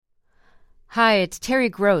Hi, it's Terry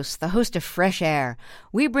Gross, the host of Fresh Air.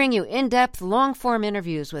 We bring you in-depth, long-form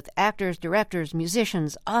interviews with actors, directors,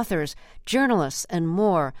 musicians, authors, journalists, and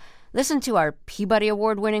more. Listen to our Peabody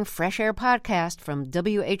Award-winning Fresh Air podcast from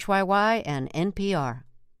WHYY and NPR.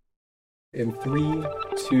 In 3,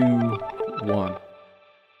 2, 1.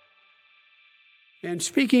 And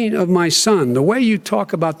speaking of my son, the way you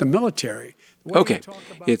talk about the military... Okay,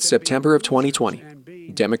 it's September of 2020.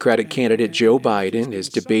 Democratic candidate Joe Biden is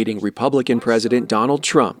debating Republican President Donald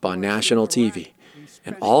Trump on national TV.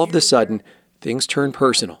 And all of a sudden, things turn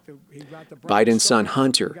personal. Biden's son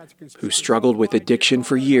Hunter, who struggled with addiction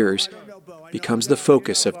for years, becomes the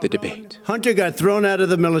focus of the debate. Hunter got thrown out of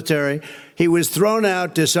the military. He was thrown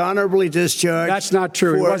out, dishonorably discharged. That's not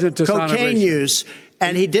true. He wasn't dishonorably. Cocaine use.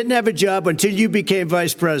 And he didn't have a job until you became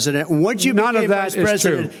vice president. Once you became vice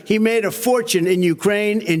president, he made a fortune in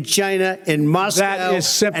Ukraine, in China, in Moscow, that is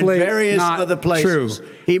simply and various not other places. True.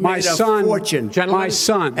 He made a fortune. My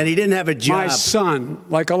son. And he didn't have a job. My son,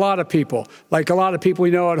 like a lot of people we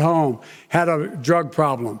know at home, had a drug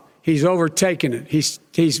problem. He's overtaken it. He's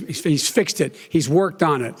fixed it. He's worked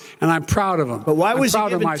on it. And I'm proud of him. But why was he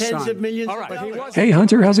given tens of millions of dollars? Hey,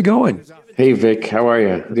 Hunter, how's it going? Hey, Vic, how are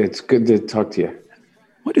you? It's good to talk to you.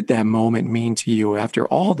 What did that moment mean to you after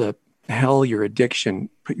all the hell your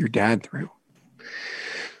addiction put your dad through?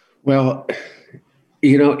 Well,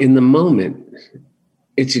 in the moment,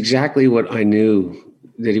 it's exactly what I knew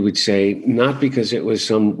that he would say, not because it was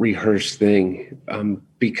some rehearsed thing,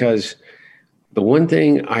 because the one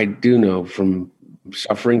thing I do know from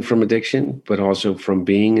suffering from addiction, but also from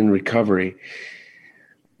being in recovery,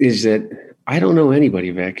 is that I don't know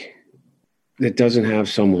anybody, Vic, that doesn't have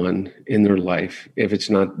someone in their life, if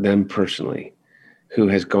it's not them personally, who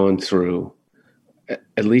has gone through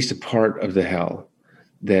at least a part of the hell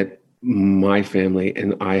that my family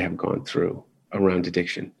and I have gone through around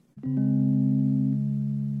addiction.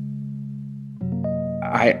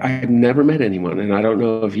 I've never met anyone, and I don't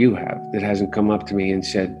know if you have, that hasn't come up to me and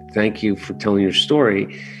said, thank you for telling your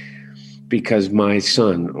story, because my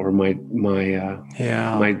son or my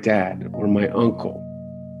dad or my uncle,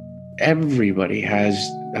 everybody has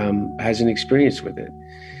an experience with it.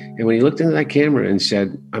 And when he looked into that camera and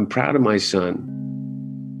said, I'm proud of my son,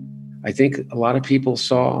 I think a lot of people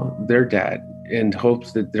saw their dad and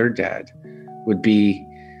hoped that their dad would be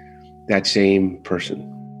that same person.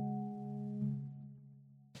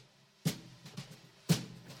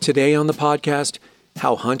 Today on the podcast,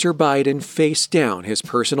 how Hunter Biden faced down his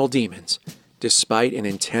personal demons despite an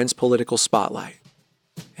intense political spotlight,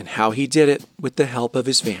 and how he did it with the help of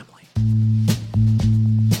his family.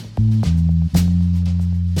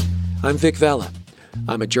 I'm Vic Vela.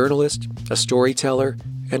 I'm a journalist, a storyteller,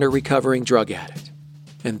 and a recovering drug addict.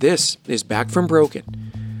 And this is Back from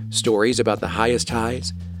Broken, stories about the highest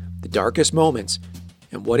highs, the darkest moments,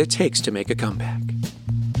 and what it takes to make a comeback.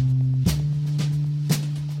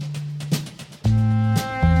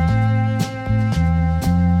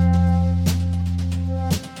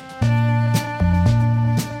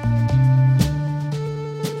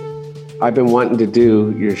 I've been wanting to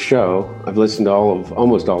do your show. I've listened to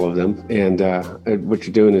almost all of them, and what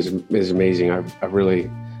you're doing is amazing. I really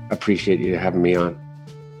appreciate you having me on.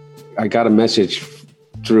 I got a message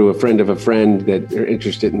through a friend of a friend that they're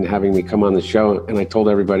interested in having me come on the show, and I told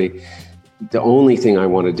everybody the only thing I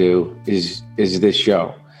want to do is this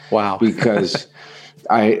show. Wow. Because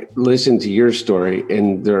I listened to your story,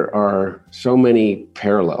 and there are so many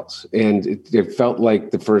parallels, and it felt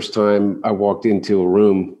like the first time I walked into a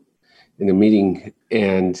room in a meeting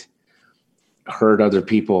and heard other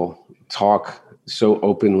people talk so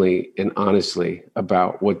openly and honestly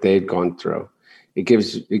about what they'd gone through. It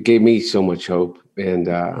gave me so much hope. And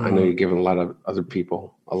I know you're giving a lot of other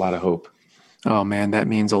people a lot of hope. Oh man, that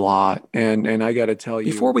means a lot. And I got to tell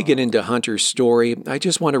you, before we get into Hunter's story, I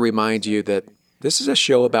just want to remind you that this is a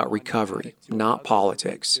show about recovery, not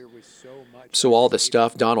politics. So all the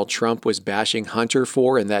stuff Donald Trump was bashing Hunter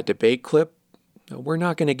for in that debate clip, we're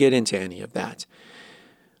not going to get into any of that.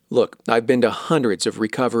 Look, I've been to hundreds of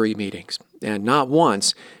recovery meetings, and not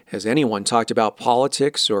once has anyone talked about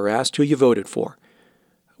politics or asked who you voted for.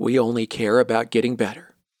 We only care about getting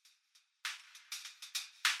better.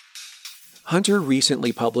 Hunter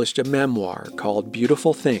recently published a memoir called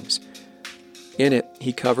Beautiful Things. In it,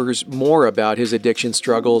 he covers more about his addiction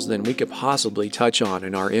struggles than we could possibly touch on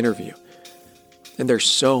in our interview. And there's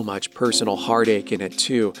so much personal heartache in it,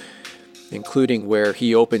 too, including where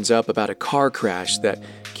he opens up about a car crash that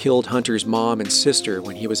killed Hunter's mom and sister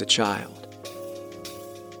when he was a child.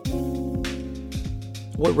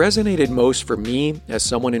 What resonated most for me as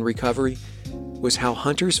someone in recovery was how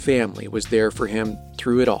Hunter's family was there for him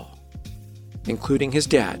through it all. including his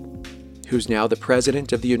dad, who's now the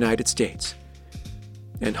President of the United States,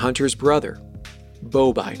 and Hunter's brother,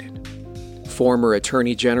 Beau Biden, former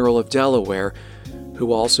Attorney General of Delaware,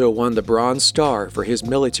 who also won the Bronze Star for his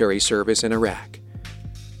military service in Iraq.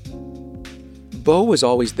 Beau was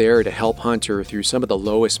always there to help Hunter through some of the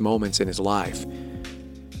lowest moments in his life,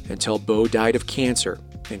 until Beau died of cancer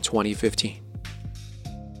in 2015.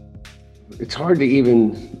 It's hard to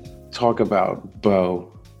even talk about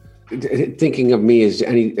Beau, thinking of me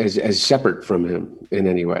as separate from him in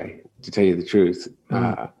any way, to tell you the truth.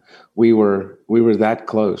 We were that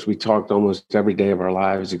close. We talked almost every day of our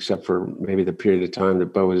lives, except for maybe the period of time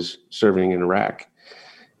that Beau was serving in Iraq.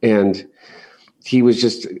 And he was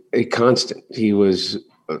just a constant. He was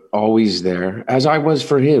always there, as I was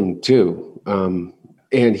for him too.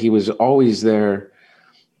 And he was always there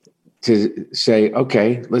to say,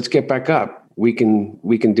 okay, let's get back up. We can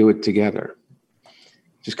do it together,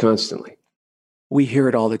 just constantly. We hear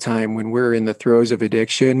it all the time when we're in the throes of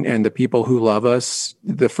addiction, and the people who love us,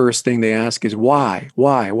 the first thing they ask is why?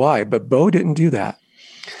 But Beau didn't do that.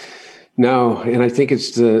 No, and I think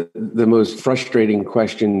it's the most frustrating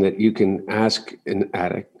question that you can ask an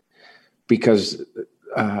addict, because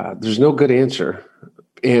there's no good answer.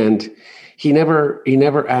 And he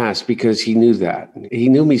never asked, because he knew that. He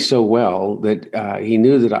knew me so well that he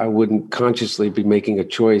knew that I wouldn't consciously be making a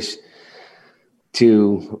choice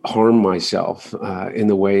to harm myself in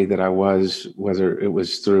the way that I was, whether it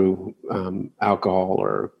was through alcohol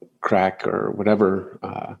or crack or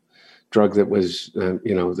whatever drug that was,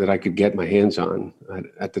 that I could get my hands on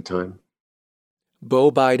at the time.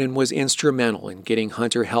 Beau Biden was instrumental in getting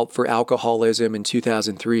Hunter help for alcoholism in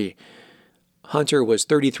 2003. Hunter was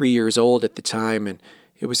 33 years old at the time, and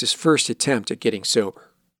it was his first attempt at getting sober.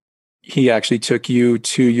 He actually took you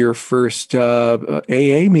to your first AA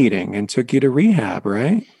meeting and took you to rehab,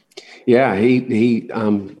 right? Yeah, he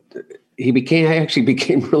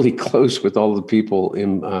became really close with all the people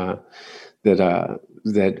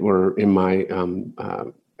that were in my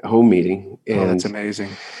home meeting. And that's amazing.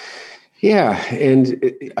 Yeah,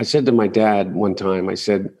 and I said to my dad one time, I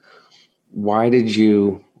said, "Why did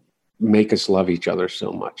you make us love each other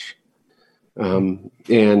so much?" And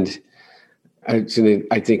it's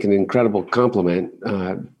I think an incredible compliment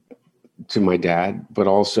to my dad, but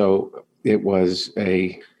also it was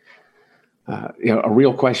a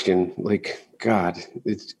real question. Like, God,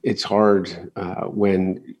 it's hard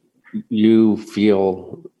when you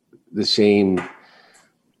feel the same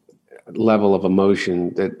level of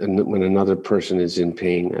emotion that when another person is in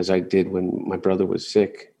pain, as I did when my brother was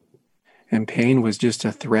sick. And pain was just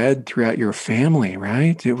a thread throughout your family,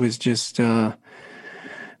 right? It was just the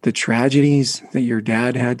tragedies that your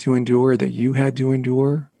dad had to endure, that you had to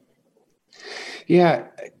endure. Yeah.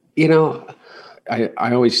 I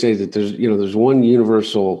always say that there's one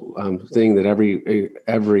universal thing that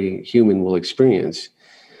every human will experience.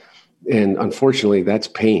 And unfortunately, that's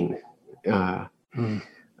pain.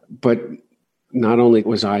 But not only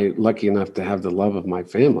was I lucky enough to have the love of my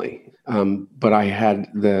family, but I had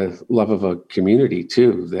the love of a community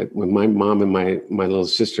too. That when my mom and my little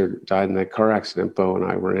sister died in that car accident Beau and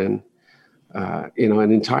I were in,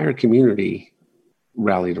 an entire community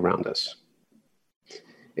rallied around us.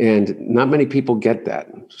 And not many people get that.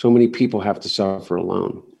 So many people have to suffer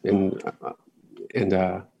alone. And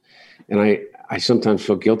I sometimes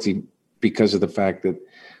feel guilty because of the fact that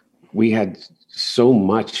we had so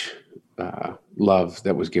much love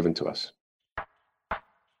that was given to us.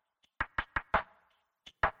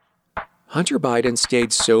 Hunter Biden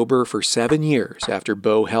stayed sober for 7 years after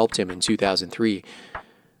Beau helped him in 2003.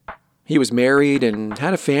 He was married and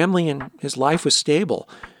had a family, and his life was stable.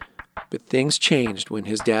 But things changed when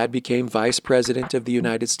his dad became Vice President of the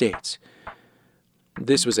United States.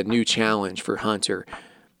 This was a new challenge for Hunter.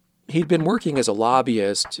 He'd been working as a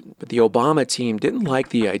lobbyist, but the Obama team didn't like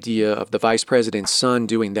the idea of the vice president's son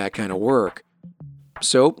doing that kind of work.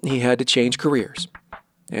 So he had to change careers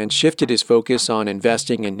and shifted his focus on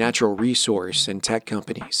investing in natural resource and tech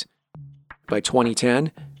companies. By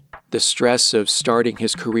 2010, the stress of starting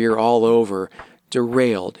his career all over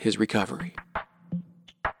derailed his recovery.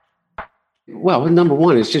 Well, number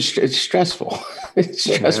one, it's stressful. It's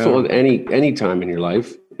stressful at any time in your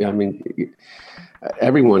life. I mean,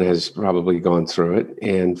 everyone has probably gone through it,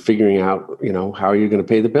 and figuring out, how you're going to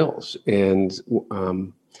pay the bills. And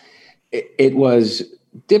it was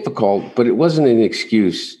difficult, but it wasn't an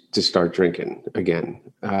excuse to start drinking again.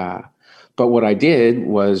 But what I did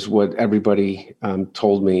was what everybody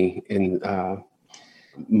told me in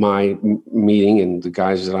my meeting, and the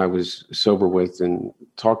guys that I was sober with and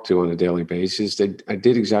talked to on a daily basis, I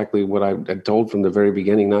did exactly what I had told from the very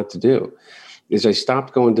beginning not to do. is I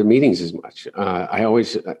stopped going to meetings as much. I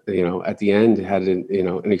always, at the end had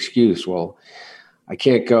an excuse. Well, I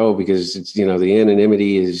can't go because it's, the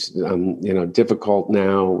anonymity is, difficult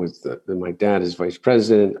now with my dad as vice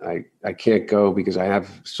president. I can't go because I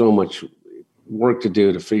have so much work to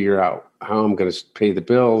do to figure out how I'm going to pay the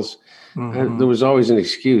bills. Mm-hmm. There was always an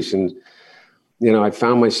excuse. And, I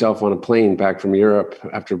found myself on a plane back from Europe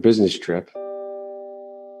after a business trip.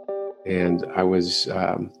 And I was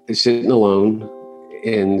sitting alone,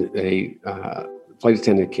 and a flight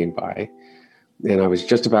attendant came by, and I was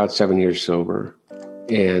just about 7 years sober,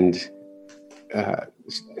 and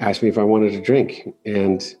asked me if I wanted a drink.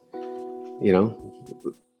 And,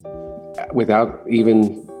 without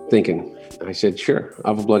even thinking, I said, sure,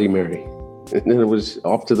 I'll have a Bloody Mary. And then it was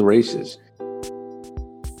off to the races.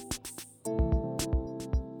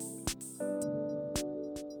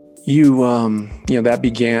 That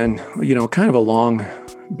began, kind of a long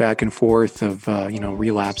back and forth of,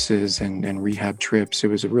 relapses and rehab trips. It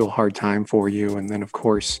was a real hard time for you. And then, of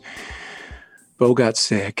course, Bo got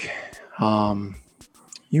sick.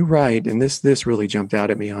 You're right. And this really jumped out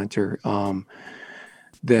at me, Hunter,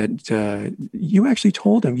 that you actually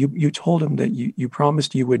told him, you told him that you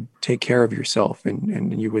promised you would take care of yourself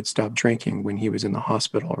and you would stop drinking when he was in the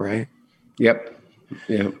hospital, right? Yep.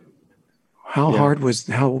 Yeah.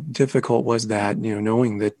 How difficult was that,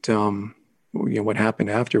 knowing that, what happened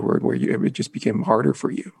afterward, where it just became harder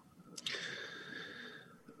for you?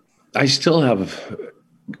 I still have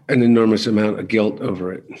an enormous amount of guilt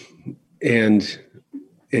over it. And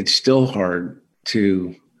it's still hard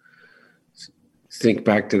to think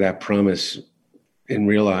back to that promise and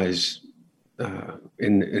realize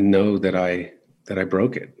and know that I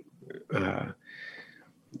broke it.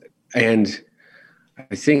 And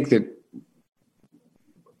I think that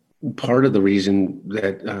part of the reason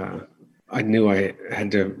that I knew I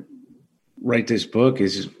had to write this book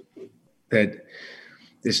is that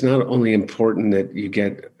it's not only important that you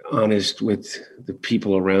get honest with the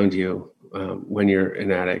people around you when you're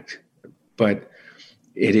an addict, but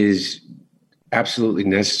it is absolutely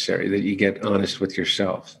necessary that you get honest with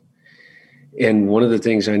yourself. And one of the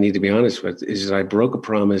things I need to be honest with is that I broke a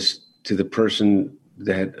promise to the person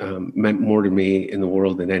that meant more to me in the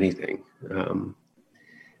world than anything.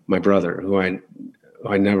 My brother, who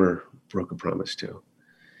I never broke a promise to.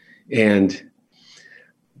 And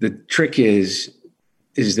the trick is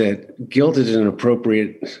that guilt is an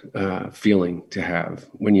appropriate feeling to have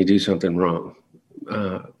when you do something wrong.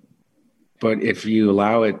 But if you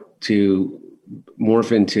allow it to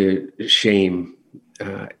morph into shame,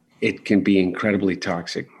 it can be incredibly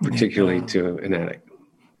toxic, particularly to an addict.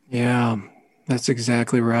 Yeah, that's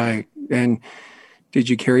exactly right. And did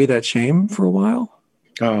you carry that shame for a while?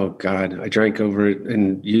 Oh, God. I drank over it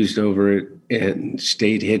and used over it and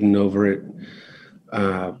stayed hidden over it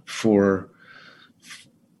for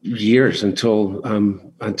years until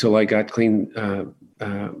I got clean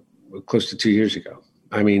close to 2 years ago.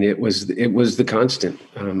 I mean, it was the constant.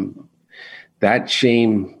 That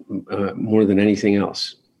shame more than anything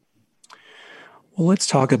else. Well, let's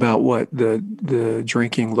talk about what the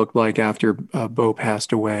drinking looked like after Bo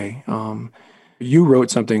passed away. You wrote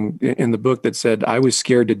something in the book that said, I was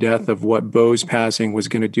scared to death of what Bo's passing was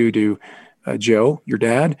going to do to Joe, your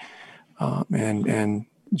dad. And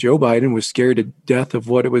Joe Biden was scared to death of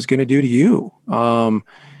what it was going to do to you.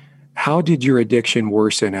 How did your addiction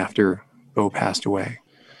worsen after Bo passed away?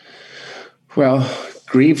 Well,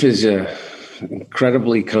 grief is an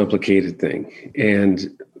incredibly complicated thing.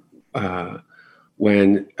 And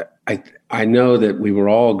when I know that we were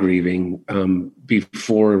all grieving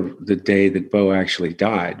before the day that Bo actually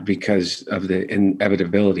died because of the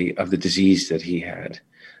inevitability of the disease that he had,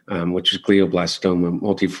 which was glioblastoma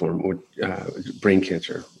multiforme, brain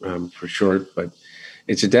cancer for short, but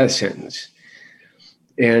it's a death sentence.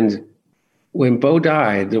 And when Bo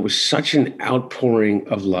died, there was such an outpouring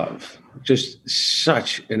of love, just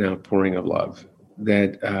such an outpouring of love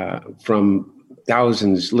that from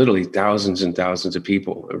thousands, literally thousands and thousands of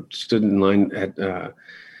people stood in line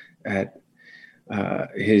at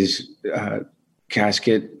his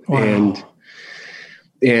casket. Wow.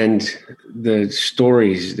 And the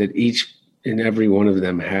stories that each and every one of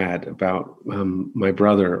them had about my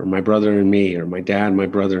brother and me, or my dad, my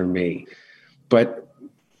brother and me. But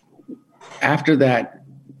after that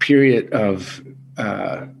period of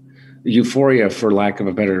euphoria, for lack of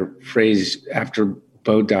a better phrase, after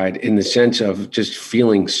Bo died, in the sense of just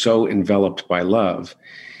feeling so enveloped by love,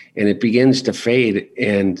 and it begins to fade,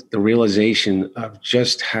 and the realization of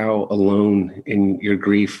just how alone in your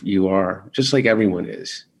grief you are, just like everyone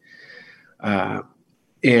is.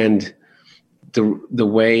 And the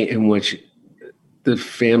way in which the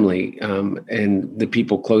family and the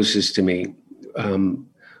people closest to me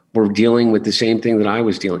were dealing with the same thing that I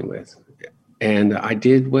was dealing with. And I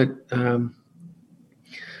did what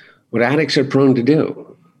addicts are prone to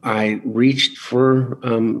do. I reached for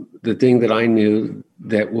the thing that I knew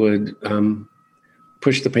that would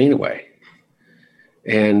push the pain away.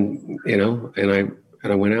 And,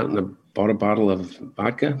 I went out and I bought a bottle of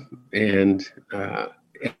vodka, and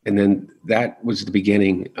then that was the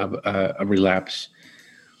beginning of a relapse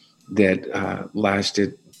that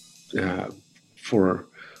lasted for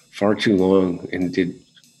far too long and did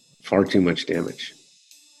far too much damage.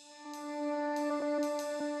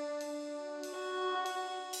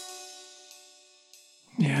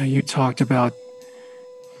 Yeah, you talked about,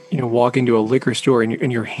 walking to a liquor store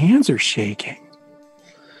and your hands are shaking.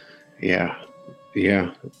 Yeah.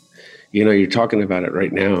 You're talking about it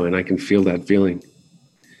right now, and I can feel that feeling,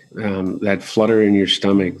 that flutter in your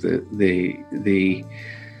stomach, the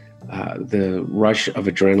rush of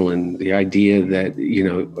adrenaline, the idea that,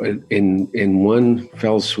 in one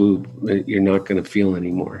fell swoop, you're not going to feel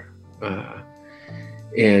anymore.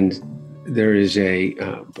 And there is a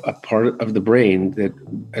part of the brain that,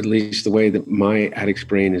 at least the way that my addict's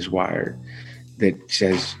brain is wired, that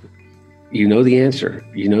says, you know the answer.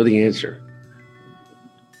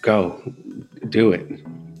 Go, do it.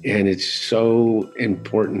 And it's so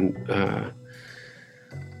important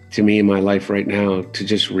to me in my life right now to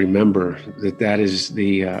just remember that is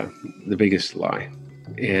the biggest lie.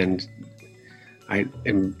 And I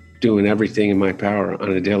am doing everything in my power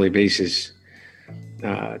on a daily basis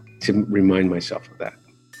to remind myself of that.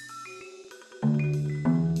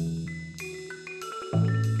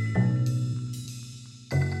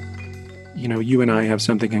 You and I have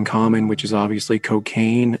something in common, which is obviously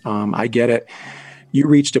cocaine. I get it. You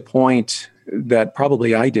reached a point that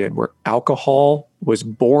probably I did, where alcohol was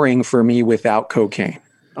boring for me without cocaine.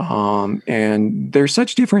 And they're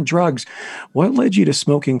such different drugs. What led you to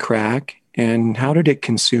smoking crack, and how did it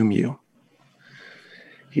consume you?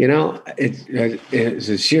 It's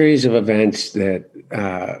a series of events that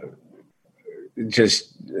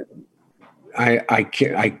I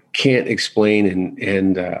can't explain.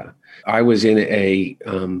 And I was in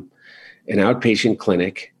an outpatient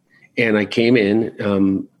clinic, and I came in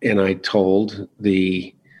and I told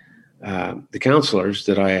the counselors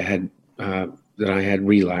that I had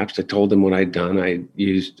relapsed. I told them what I'd done. I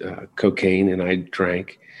used cocaine and I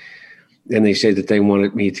drank, and they said that they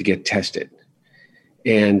wanted me to get tested.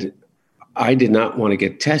 And I did not want to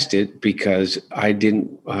get tested because I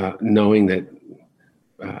didn't, knowing that,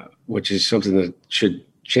 which is something that should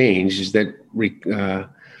change, is that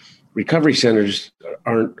recovery centers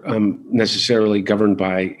aren't necessarily governed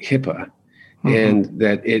by HIPAA, and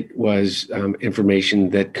that it was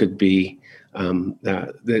information that could be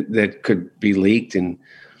that could be leaked, and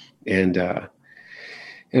I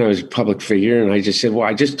was a public figure, and I just said, well,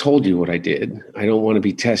 I just told you what I did. I don't want to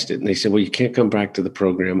be tested. And they said, well, you can't come back to the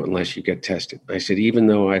program unless you get tested. I said, even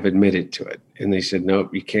though I've admitted to it. And they said, no,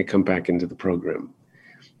 you can't come back into the program.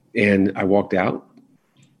 And I walked out,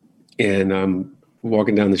 and I'm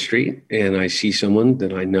walking down the street, and I see someone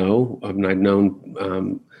that I know, and I've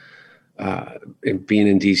known being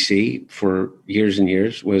in DC for years and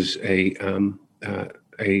years, was a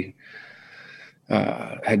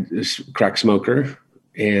crack smoker.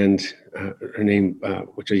 And her name,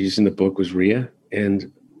 which I used in the book, was Rhea.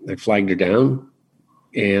 And I flagged her down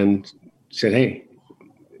and said, hey,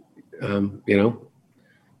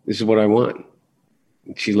 this is what I want.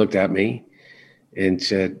 And she looked at me and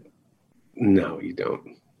said, no, you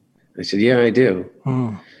don't. I said, yeah, I do.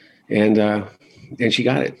 And she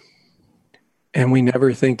got it. And we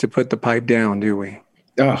never think to put the pipe down, do we?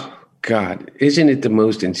 Oh, God. Isn't it the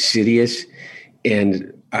most insidious?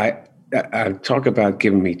 And I talk about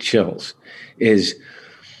giving me chills. Is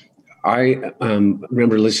I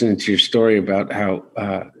remember listening to your story about how,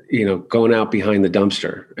 going out behind the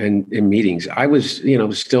dumpster and in meetings, I was,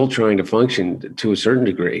 still trying to function to a certain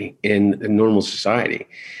degree in normal society.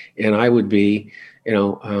 And I would be,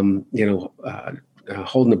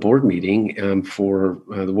 holding a board meeting for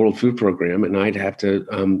the World Food Program, and I'd have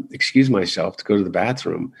to excuse myself to go to the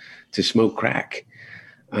bathroom to smoke crack.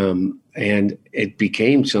 And it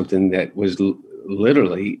became something that was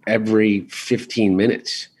literally every 15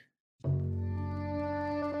 minutes.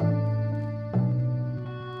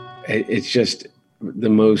 It's just the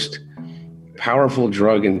most powerful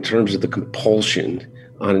drug in terms of the compulsion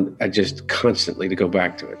on just constantly to go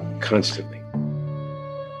back to it, constantly.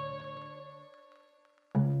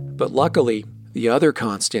 But luckily, the other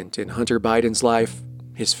constant in Hunter Biden's life,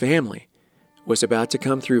 his family, was about to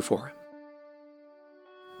come through for him.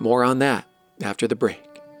 More on that after the break.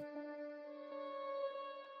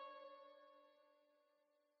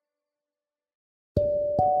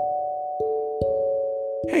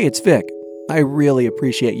 Hey, it's Vic. I really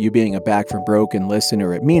appreciate you being a Back from Broken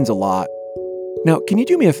listener. It means a lot. Now, can you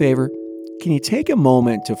do me a favor? Can you take a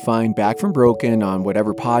moment to find Back from Broken on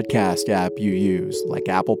whatever podcast app you use, like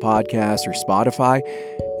Apple Podcasts or Spotify,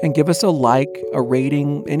 and give us a like, a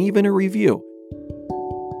rating, and even a review?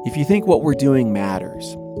 If you think what we're doing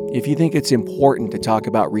matters, if you think it's important to talk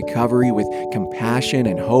about recovery with compassion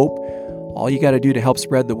and hope, all you got to do to help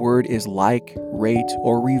spread the word is like, rate,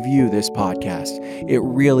 or review this podcast. It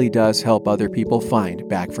really does help other people find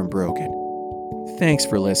Back from Broken. Thanks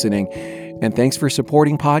for listening, and thanks for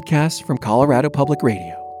supporting podcasts from Colorado Public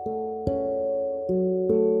Radio.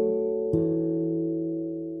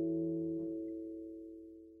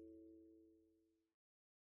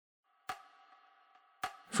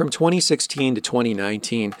 From 2016 to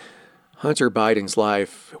 2019, Hunter Biden's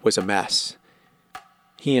life was a mess.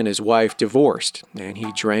 He and his wife divorced, and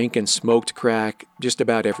he drank and smoked crack just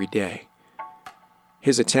about every day.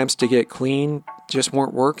 His attempts to get clean just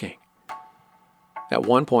weren't working. At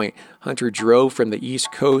one point, Hunter drove from the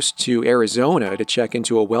East Coast to Arizona to check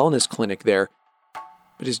into a wellness clinic there,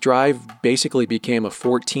 but his drive basically became a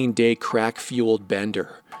 14-day crack-fueled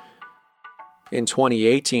bender. In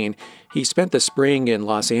 2018, he spent the spring in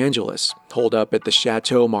Los Angeles, holed up at the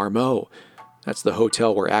Chateau Marmont. That's the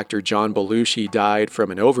hotel where actor John Belushi died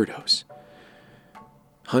from an overdose.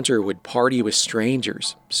 Hunter would party with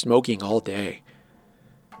strangers, smoking all day.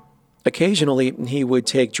 Occasionally, he would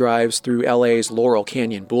take drives through LA's Laurel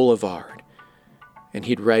Canyon Boulevard, and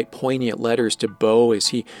he'd write poignant letters to Beau as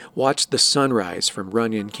he watched the sunrise from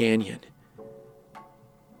Runyon Canyon.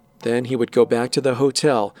 Then he would go back to the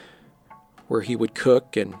hotel, where he would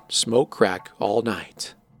cook and smoke crack all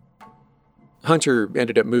night. Hunter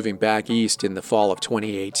ended up moving back east in the fall of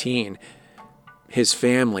 2018. His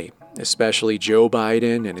family, especially Joe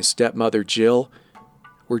Biden and his stepmother Jill,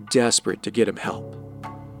 were desperate to get him help.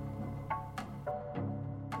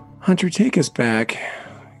 Hunter, take us back,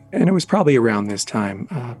 and it was probably around this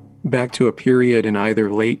time, back to a period in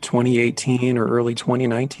either late 2018 or early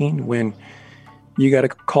 2019 when you got a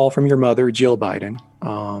call from your mother, Jill Biden,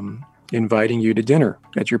 inviting you to dinner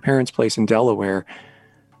at your parents' place in Delaware.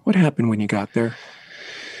 What happened when you got there?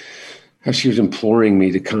 She was imploring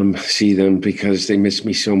me to come see them because they missed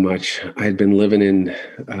me so much. I had been living in,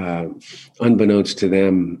 unbeknownst to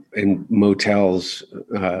them, in motels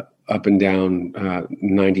up and down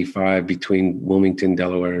 95 between Wilmington,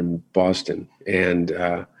 Delaware, and Boston. And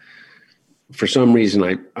for some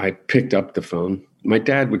reason, I picked up the phone. My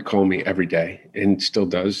dad would call me every day and still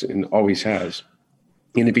does and always has.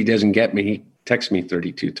 And if he doesn't get me, he texts me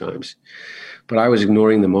 32 times. But I was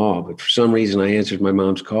ignoring them all. But for some reason, I answered my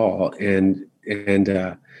mom's call, and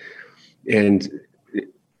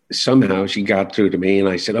somehow she got through to me, and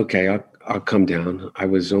I said, "Okay, I'll come down." I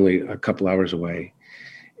was only a couple hours away,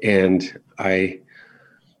 and I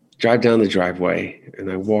drive down the driveway,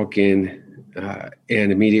 and I walk in,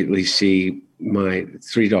 and immediately see my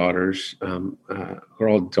three daughters, who are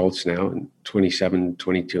all adults now, and 27,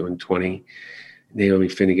 22, and 20. Naomi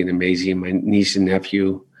Finnegan and Maisie, and my niece and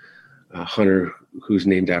nephew, Hunter, who's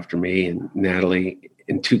named after me, and Natalie,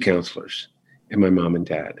 and two counselors, and my mom and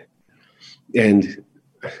dad. And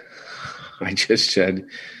I just said,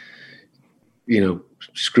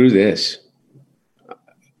 screw this.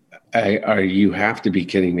 You have to be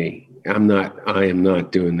kidding me. I am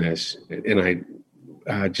not doing this. And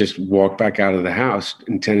I just walked back out of the house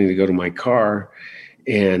intending to go to my car,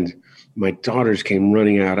 and my daughters came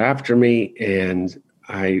running out after me, and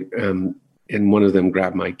and one of them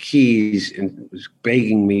grabbed my keys and was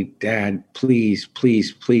begging me, "Dad, please,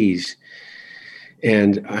 please, please."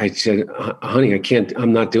 And I said, "Honey,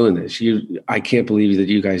 I'm not doing this. I can't believe that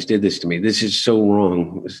you guys did this to me. This is so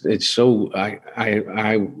wrong. It's so,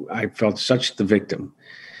 I felt such the victim."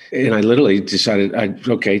 And I literally decided,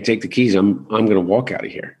 okay, take the keys. I'm going to walk out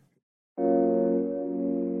of here.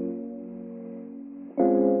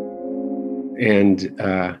 And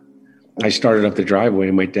I started up the driveway,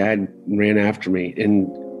 and my dad ran after me and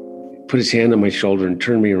put his hand on my shoulder and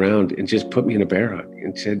turned me around and just put me in a bear hug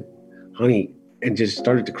and said, "Honey," and just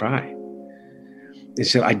started to cry. He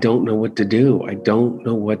said, "I don't know what to do. I don't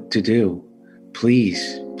know what to do.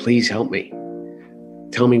 Please, please help me.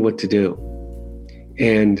 Tell me what to do."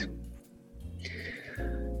 And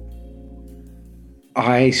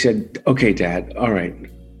I said, "Okay, Dad, all right.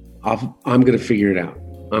 I'm going to figure it out.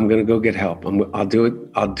 I'm going to go get help. I'll do it.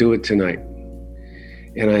 I'll do it tonight."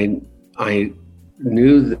 And I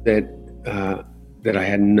knew that I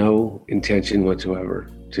had no intention whatsoever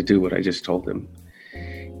to do what I just told him.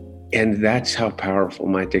 And that's how powerful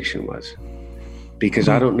my addiction was, because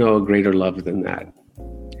I don't know a greater love than that.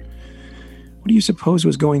 What do you suppose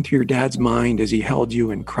was going through your dad's mind as he held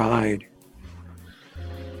you and cried?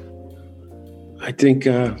 I think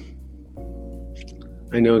I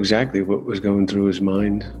know exactly what was going through his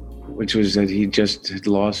mind, which was that he just had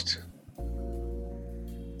lost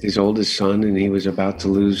his oldest son, and he was about to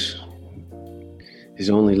lose his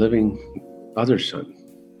only living other son.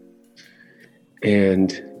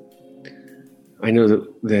 And I know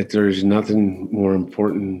that there's nothing more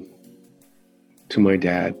important to my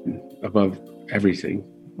dad above everything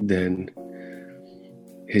than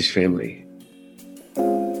his family.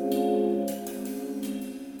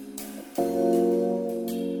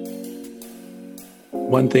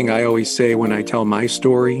 One thing I always say when I tell my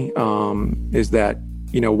story is that,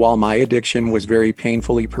 while my addiction was very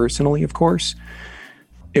painfully personally, of course,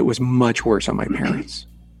 it was much worse on my parents.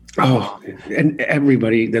 Oh, and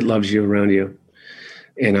everybody that loves you around you.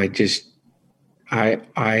 And I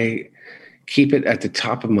keep it at the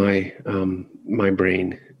top of my my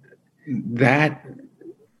brain. That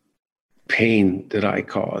pain that I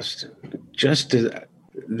caused, just that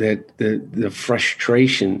the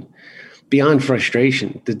frustration, beyond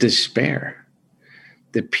frustration, the despair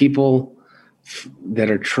that people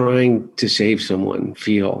that are trying to save someone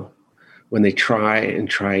feel when they try and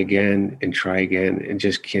try again and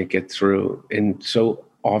just can't get through, and so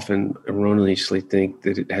often erroneously think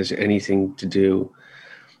that it has anything to do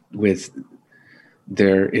with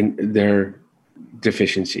their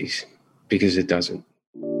deficiencies, because it doesn't.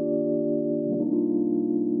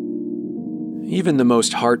 Even the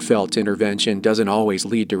most heartfelt intervention doesn't always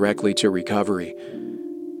lead directly to recovery.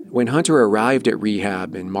 When Hunter arrived at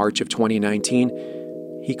rehab in March of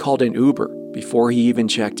 2019, he called an Uber before he even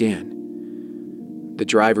checked in. The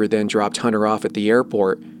driver then dropped Hunter off at the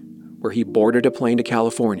airport, where he boarded a plane to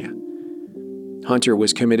California. Hunter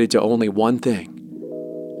was committed to only one thing: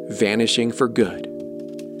 vanishing for good.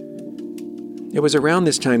 It was around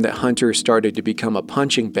this time that Hunter started to become a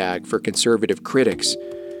punching bag for conservative critics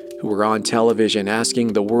who were on television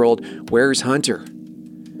asking the world, "Where's Hunter?"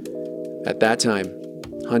 At that time,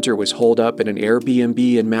 Hunter was holed up in an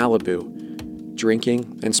Airbnb in Malibu,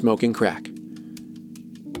 drinking and smoking crack.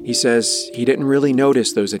 He says he didn't really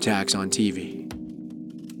notice those attacks on TV.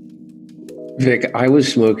 Vic, I was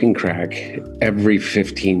smoking crack every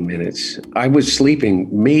 15 minutes. I was sleeping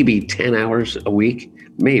maybe 10 hours a week,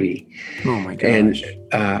 maybe. Oh my gosh.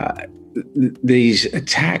 And these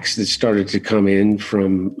attacks that started to come in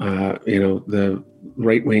from, the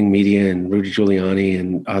right-wing media and Rudy Giuliani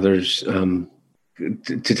and others,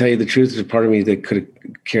 to tell you the truth, there's a part of me that could have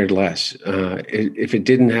cared less. If it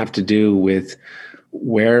didn't have to do with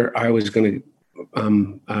where I was going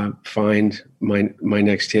to find my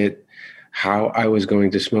next hit, how I was going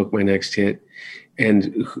to smoke my next hit,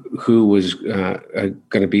 and who was going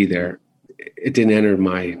to be there, it didn't enter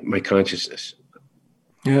my consciousness.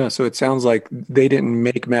 Yeah, so it sounds like they didn't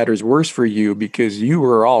make matters worse for you because you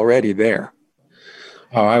were already there.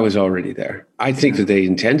 Oh, I was already there. I think that they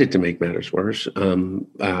intended to make matters worse, but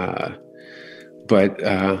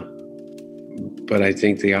I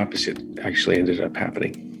think the opposite actually ended up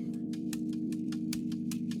happening.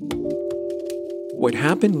 What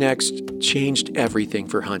happened next changed everything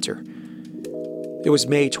for Hunter. It was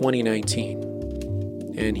May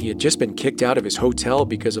 2019, and he had just been kicked out of his hotel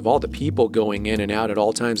because of all the people going in and out at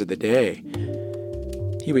all times of the day.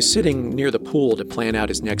 He was sitting near the pool to plan out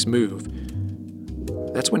his next move.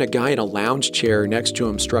 That's when a guy in a lounge chair next to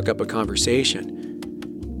him struck up a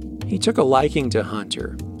conversation. He took a liking to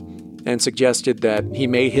Hunter and suggested that he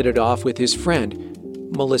may hit it off with his friend,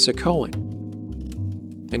 Melissa Cohen.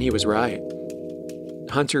 And he was right.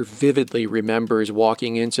 Hunter vividly remembers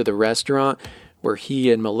walking into the restaurant where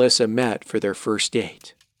he and Melissa met for their first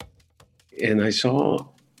date. And I saw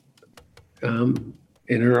in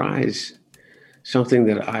her eyes something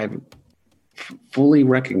that I've fully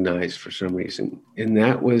recognized for some reason, and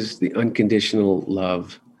that was the unconditional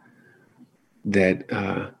love that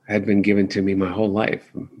had been given to me my whole life,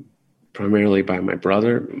 primarily by my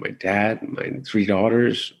brother, my dad, my 3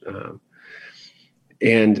 daughters.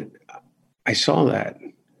 And I saw that,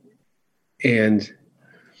 and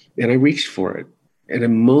I reached for it. At a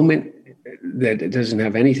moment that it doesn't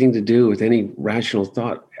have anything to do with any rational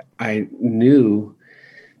thought, I knew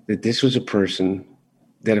that this was a person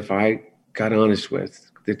that if I got honest with,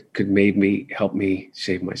 that could help me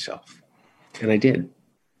save myself. And I did.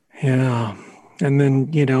 Yeah. And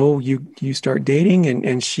then, you start dating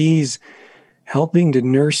and she's helping to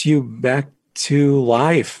nurse you back to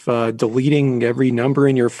life, deleting every number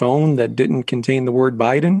in your phone that didn't contain the word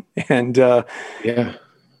Biden. And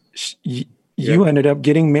you ended up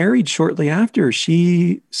getting married shortly after.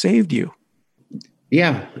 She saved you.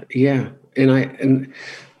 Yeah. And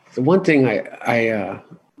the one thing I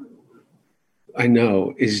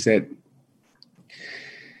know is that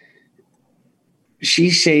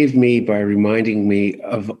she saved me by reminding me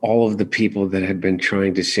of all of the people that had been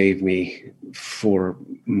trying to save me for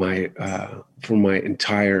my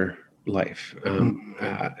entire life,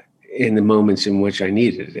 in the moments in which I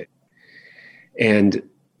needed it. And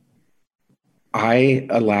I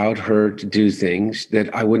allowed her to do things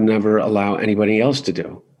that I would never allow anybody else to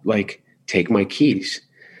do, like take my keys,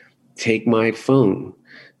 take my phone,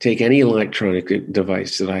 take any electronic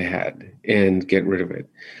device that I had and get rid of it.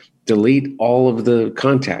 Delete all of the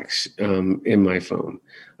contacts in my phone.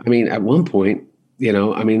 I mean, at one point,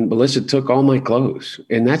 Melissa took all my clothes,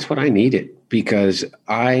 and that's what I needed, because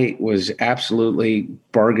I was absolutely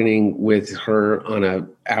bargaining with her on an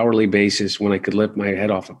hourly basis when I could lift my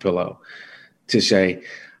head off a pillow to say,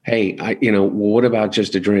 hey, what about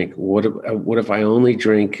just a drink? What if I only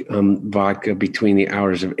drink vodka between the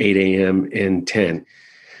hours of 8 a.m. and 10?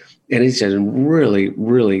 And it's a really,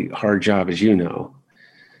 really hard job, as you know,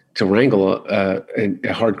 to wrangle a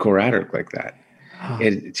hardcore addict like that.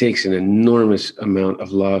 It takes an enormous amount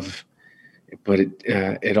of love, but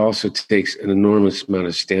it also takes an enormous amount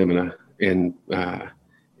of stamina and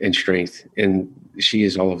strength. And she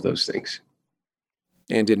is all of those things.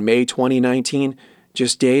 And in May 2019,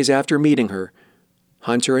 just days after meeting her,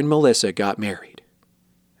 Hunter and Melissa got married.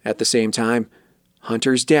 At the same time,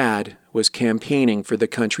 Hunter's dad was campaigning for the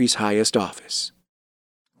country's highest office.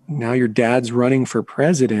 Now your dad's running for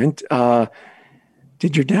president.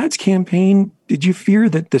 Did your dad's campaign, did you fear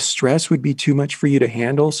that the stress would be too much for you to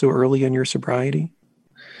handle so early in your sobriety?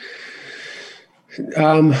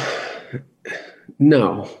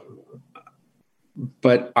 No,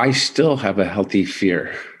 but I still have a healthy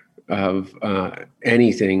fear of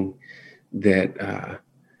anything that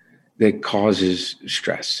causes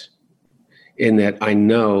stress, in that I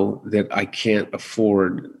know that I can't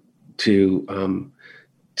afford to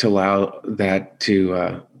allow that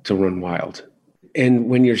to run wild. And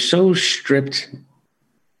when you're so stripped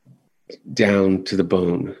down to the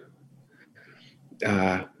bone,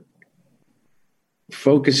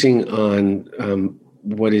 focusing on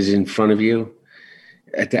what is in front of you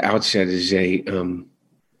at the outset is a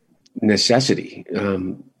necessity.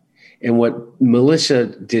 And what Melissa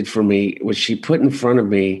did for me was she put in front of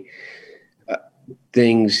me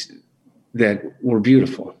things that were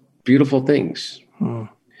beautiful things.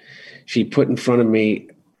 She put in front of me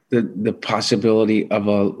the possibility of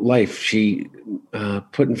a life. She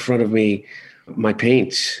put in front of me my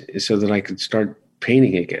paints so that I could start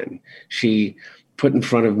painting again. She put in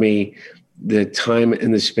front of me the time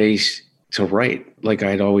and the space to write, like I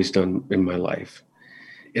had always done in my life.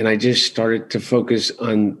 And I just started to focus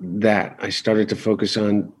on that. I started to focus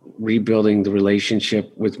on rebuilding the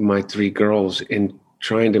relationship with my 3 girls and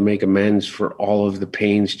trying to make amends for all of the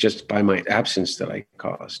pains just by my absence that I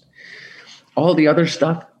caused. All the other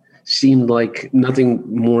stuff seemed like nothing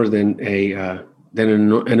more than an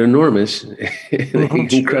enormous,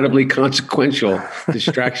 incredibly consequential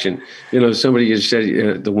distraction. Somebody just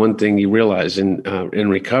said the one thing you realize in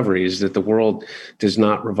recovery is that the world does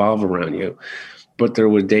not revolve around you. But there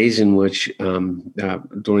were days in which,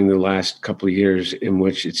 during the last couple of years, in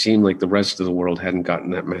which it seemed like the rest of the world hadn't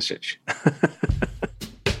gotten that message.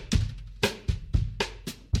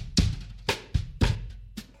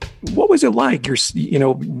 What was it like?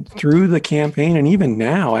 Through the campaign and even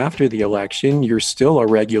now after the election, you're still a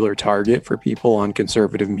regular target for people on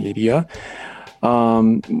conservative media.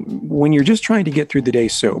 When you're just trying to get through the day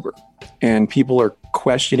sober and people are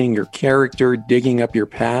questioning your character, digging up your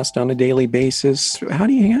past on a daily basis, how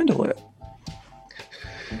do you handle it?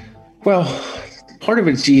 Well, part of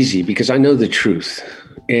it's easy because I know the truth,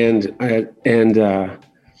 and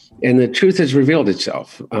the truth has revealed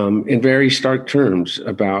itself in very stark terms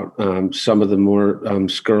about some of the more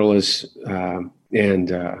scurrilous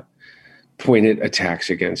and pointed attacks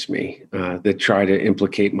against me that try to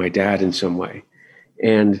implicate my dad in some way.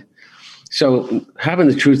 And so having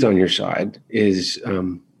the truth on your side is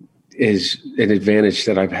an advantage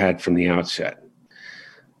that I've had from the outset.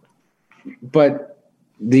 But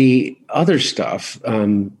the other stuff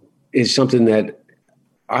is something that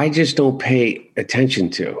I just don't pay attention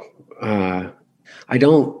to. I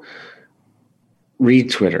don't read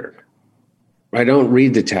Twitter. I don't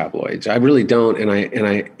read the tabloids. I really don't.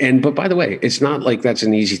 But by the way, it's not like that's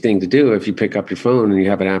an easy thing to do if you pick up your phone and you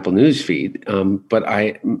have an Apple News feed. But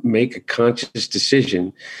I make a conscious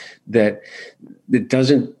decision that it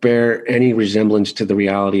doesn't bear any resemblance to the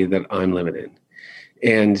reality that I'm living in.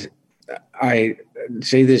 And I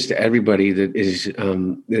say this to everybody that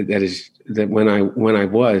when I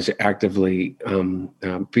was actively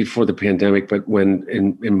before the pandemic, but when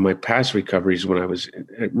in my past recoveries, when I was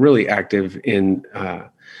really active in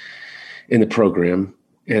the program,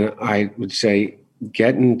 and I would say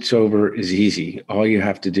getting sober is easy. All you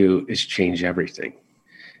have to do is change everything.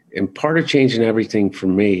 And part of changing everything for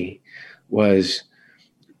me was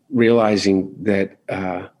realizing that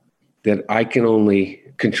I can only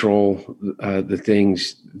control the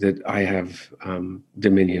things that I have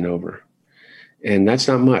dominion over. And that's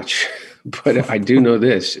not much, but I do know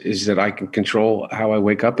this, is that I can control how I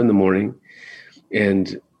wake up in the morning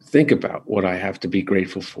and think about what I have to be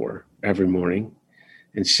grateful for every morning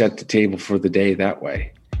and set the table for the day that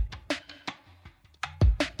way.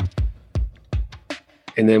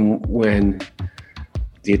 And then when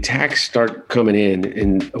the attacks start coming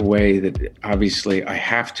in a way that obviously I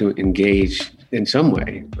have to engage in some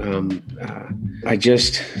way, I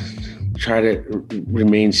just try to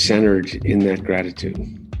remain centered in that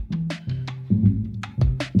gratitude.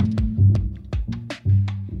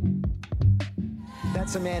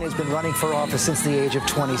 That's a man who's been running for office since the age of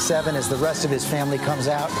 27, as the rest of his family comes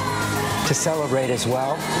out to celebrate as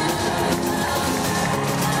well.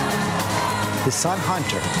 His son,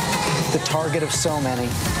 Hunter, the target of so many,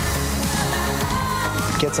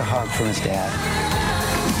 gets a hug from his dad.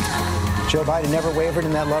 Joe Biden never wavered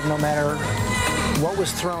in that love, no matter what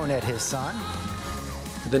was thrown at his son.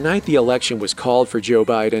 The night the election was called for Joe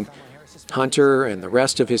Biden, Hunter and the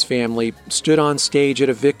rest of his family stood on stage at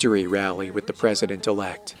a victory rally with the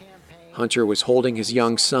president-elect. Hunter was holding his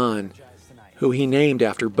young son, who he named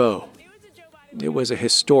after Bo. It was a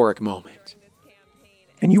historic moment.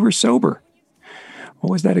 And you were sober.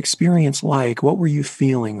 What was that experience like? What were you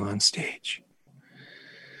feeling on stage?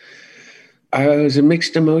 I was in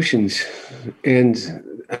mixed emotions.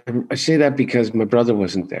 And I say that because my brother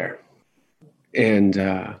wasn't there. And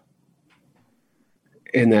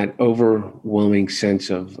that overwhelming sense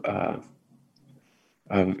of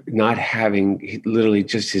not having literally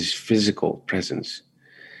just his physical presence.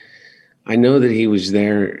 I know that he was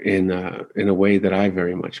there in a way that I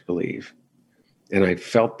very much believe. And I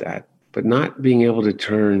felt that. But not being able to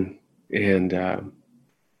turn and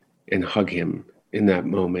hug him in that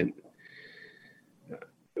moment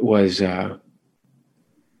was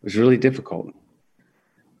really difficult.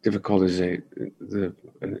 Difficult is a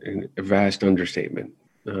vast understatement.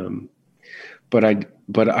 But I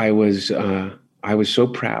was so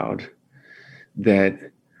proud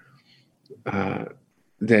that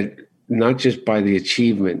not just by the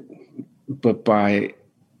achievement, but by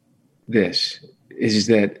this, is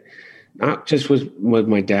that not just was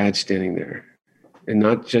my dad standing there, and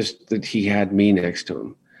not just that he had me next to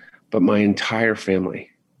him, but my entire family,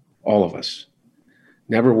 all of us,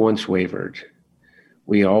 never once wavered.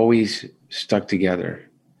 We always stuck together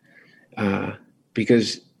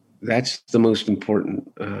because that's the most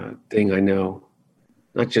important thing I know,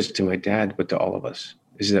 not just to my dad, but to all of us,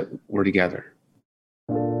 is that we're together.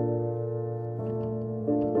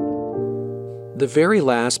 The very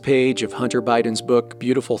last page of Hunter Biden's book,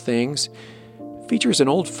 Beautiful Things, features an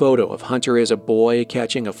old photo of Hunter as a boy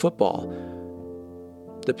catching a football.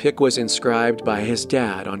 The pic was inscribed by his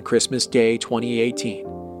dad on Christmas Day 2018.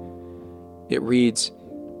 It reads,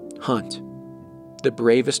 "Hunt, the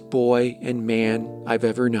bravest boy and man I've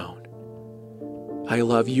ever known. I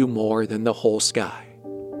love you more than the whole sky.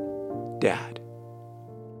 Dad."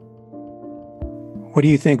 What do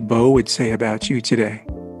you think Bo would say about you today?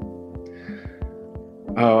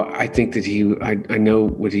 I think that I know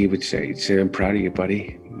what he would say. He'd say, "I'm proud of you,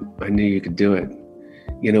 buddy. I knew you could do it."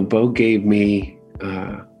 You know, Bo gave me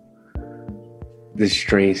the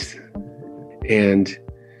strength. And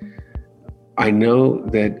I know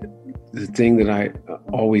that the thing that I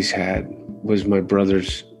always had was my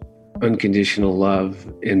brother's unconditional love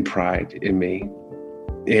and pride in me.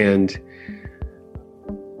 And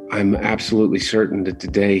I'm absolutely certain that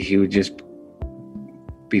today he would just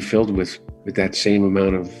be filled with that same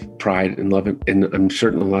amount of pride and love, and I'm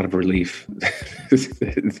certain a lot of relief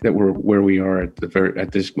that we're where we are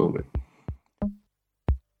at this moment.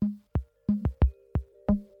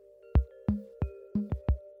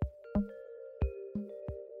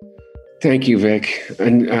 Thank you, Vic,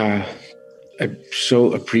 and I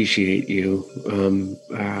so appreciate you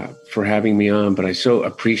for having me on. But I so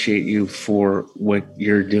appreciate you for what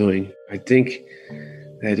you're doing. I think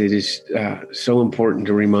that it is so important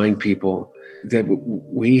to remind people that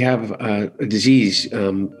we have a disease,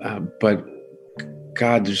 but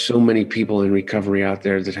God, there's so many people in recovery out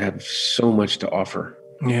there that have so much to offer.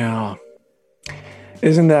 Yeah.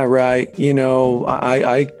 Isn't that right? You know,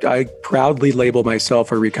 I proudly label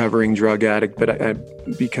myself a recovering drug addict,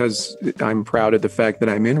 but because I'm proud of the fact that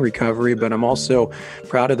I'm in recovery, but I'm also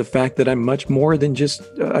proud of the fact that I'm much more than just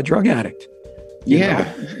a drug addict.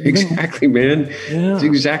 Yeah, exactly, man. Yeah. That's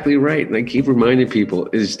exactly right. And I keep reminding people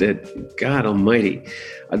is that God Almighty,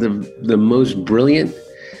 the most brilliant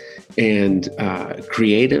and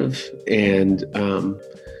creative and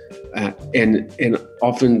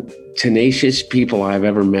often tenacious people I've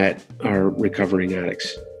ever met are recovering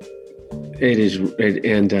addicts.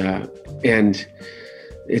 And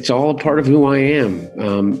it's all a part of who I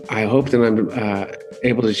am. I hope that I'm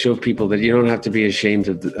able to show people that you don't have to be ashamed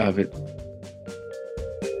of it.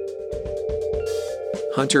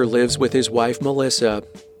 Hunter lives with his wife, Melissa,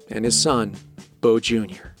 and his son, Bo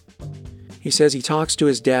Jr. He says he talks to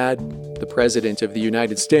his dad, the President of the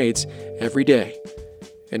United States, every day.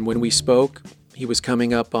 And when we spoke, he was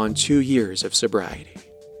coming up on 2 years of sobriety.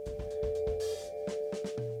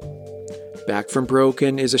 Back from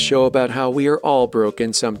Broken is a show about how we are all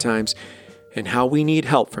broken sometimes and how we need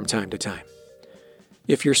help from time to time.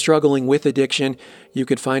 If you're struggling with addiction, you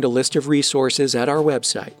can find a list of resources at our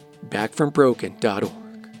website, backfrombroken.org.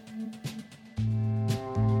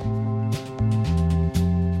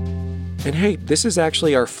 And hey, this is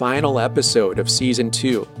actually our final episode of Season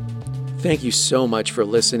 2. Thank you so much for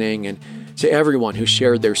listening and to everyone who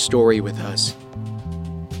shared their story with us.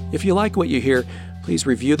 If you like what you hear, please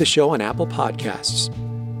review the show on Apple Podcasts.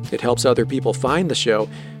 It helps other people find the show,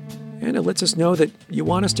 and it lets us know that you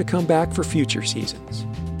want us to come back for future seasons.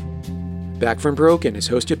 Back from Broken is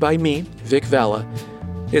hosted by me, Vic Vela.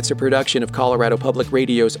 It's a production of Colorado Public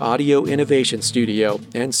Radio's Audio Innovation Studio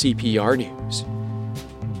and CPR News.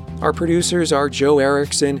 Our producers are Joe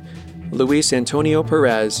Erickson, Luis Antonio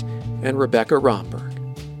Perez, and Rebecca Romberg.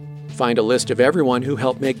 Find a list of everyone who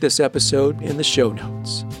helped make this episode in the show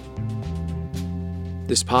notes.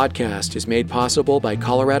 This podcast is made possible by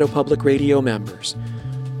Colorado Public Radio members.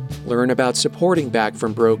 Learn about supporting Back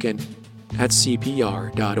from Broken at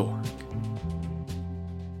CPR.org.